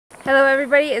Hello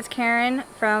everybody, it's Karen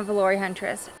from Valori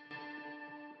Huntress.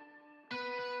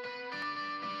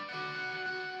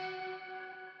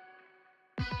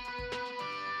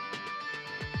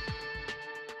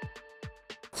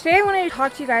 Today I wanted to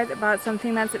talk to you guys about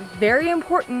something that's very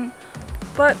important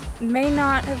but may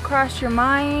not have crossed your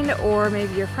mind, or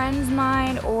maybe your friend's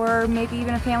mind, or maybe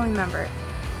even a family member.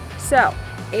 So,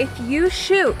 if you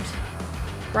shoot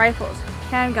rifles,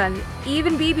 handguns,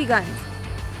 even BB guns,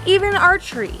 even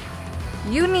archery,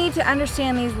 you need to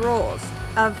understand these rules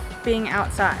of being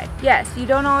outside. Yes, you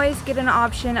don't always get an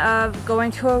option of going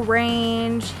to a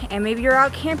range, and maybe you're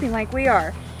out camping like we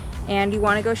are, and you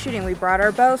want to go shooting. We brought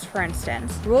our bows, for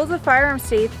instance. Rules of firearm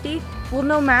safety will,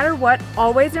 no matter what,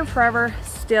 always and forever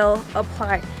still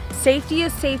apply. Safety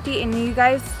is safety, and you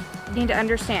guys need to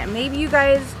understand. Maybe you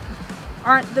guys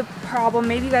aren't the problem,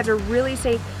 maybe you guys are really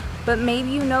safe, but maybe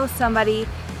you know somebody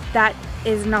that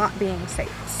is not being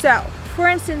safe. So, for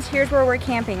instance, here's where we're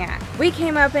camping at. We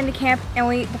came up into camp and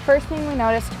the first thing we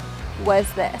noticed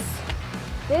was this.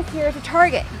 This here is a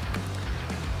target.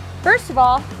 First of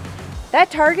all, that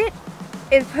target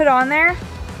is put on there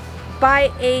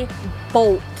by a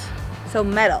bolt. So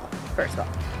metal, first of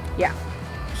all. Yeah,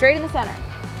 straight in the center.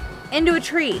 Into a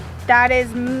tree that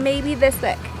is maybe this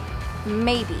thick.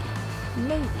 Maybe.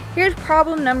 Here's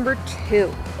problem number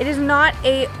 2. It is not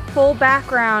a full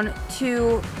background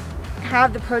to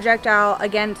have the projectile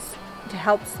against to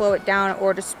help slow it down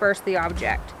or disperse the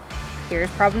object. Here's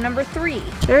problem number 3.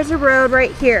 There's a road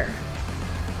right here,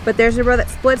 but there's a road that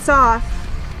splits off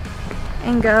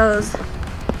and goes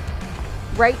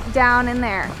right down in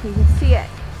there. You can see it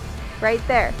right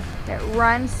there. It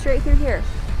runs straight through here.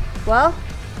 Well,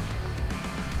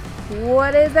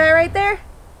 what is that right there?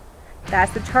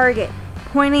 That's the target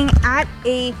pointing at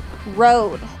a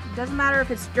road. It doesn't matter if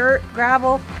it's dirt,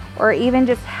 gravel, or even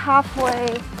just halfway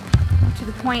to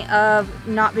the point of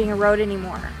not being a road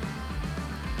anymore.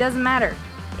 Doesn't matter.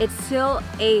 It's still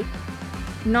a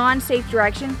non-safe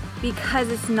direction because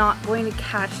it's not going to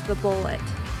catch the bullet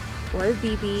or the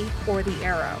BB or the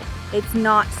arrow. It's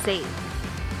not safe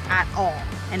at all.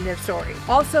 End of story.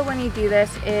 Also, when you do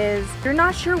this is you're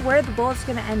not sure where the bullet's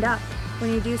going to end up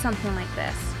when you do something like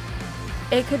this.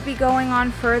 It could be going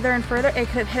on further and further. It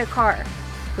could hit a car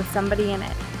with somebody in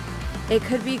it. It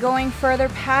could be going further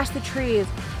past the trees,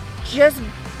 just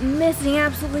missing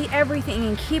absolutely everything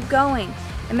and keep going.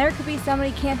 And there could be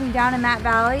somebody camping down in that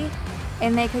valley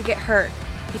and they could get hurt.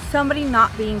 It's somebody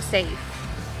not being safe.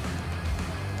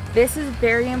 This is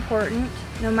very important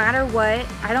no matter what.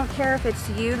 I don't care if it's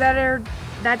you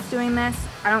that's doing this.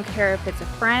 I don't care if it's a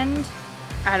friend.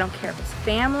 I don't care if it's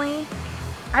family.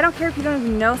 I don't care if you don't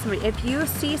even know somebody. If you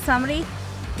see somebody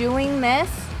doing this,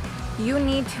 you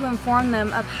need to inform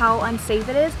them of how unsafe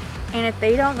it is. And if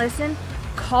they don't listen,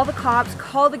 call the cops,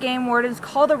 call the game wardens,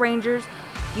 call the rangers.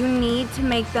 You need to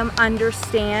make them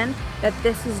understand that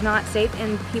this is not safe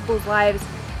and people's lives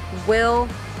will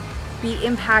be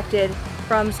impacted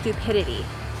from stupidity.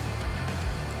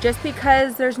 Just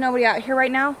because there's nobody out here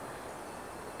right now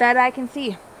that I can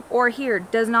see or hear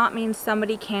does not mean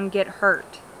somebody can get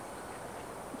hurt.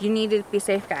 You need to be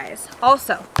safe, guys.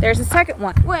 Also, there's a second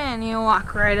one. When you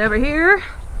walk right over here,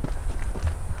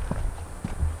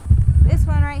 this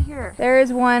one right here, there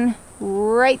is one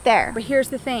right there. But here's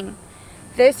the thing.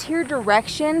 This here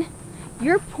direction,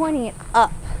 you're pointing it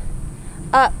up.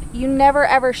 Up. You never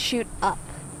ever shoot up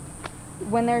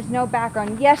when there's no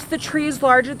background. Yes, the tree is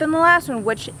larger than the last one,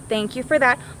 which thank you for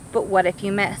that, but what if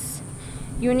you miss?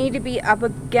 You need to be up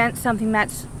against something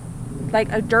that's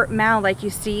like a dirt mound like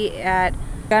you see at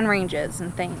gun ranges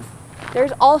and things.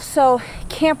 There's also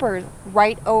campers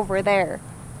right over there.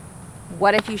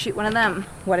 What if you shoot one of them?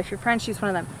 What if your friend shoots one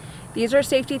of them? These are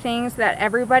safety things that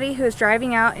everybody who is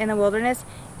driving out in the wilderness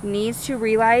needs to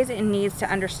realize and needs to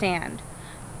understand.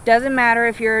 Doesn't matter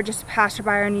if you're just a passerby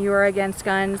and you're against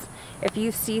guns. If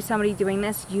you see somebody doing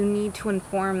this, you need to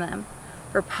inform them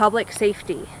for public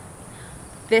safety.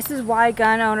 This is why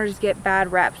gun owners get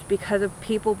bad reps, because of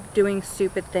people doing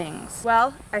stupid things.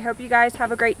 Well, I hope you guys have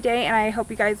a great day, and I hope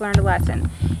you guys learned a lesson.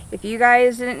 If you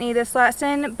guys didn't need this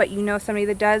lesson, but you know somebody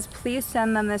that does, please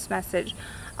send them this message.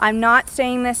 I'm not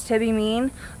saying this to be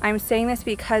mean. I'm saying this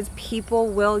because people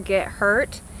will get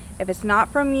hurt. If it's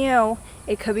not from you,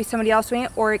 it could be somebody else doing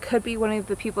it, or it could be one of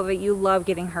the people that you love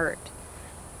getting hurt.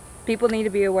 People need to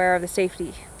be aware of the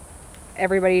safety.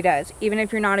 Everybody does. Even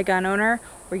if you're not a gun owner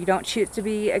or you don't choose to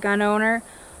be a gun owner,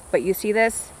 but you see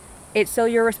this, it's still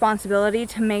your responsibility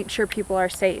to make sure people are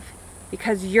safe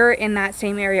because you're in that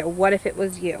same area. What if it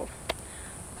was you?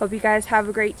 Hope you guys have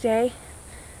a great day.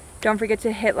 Don't forget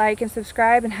to hit like and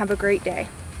subscribe, and have a great day.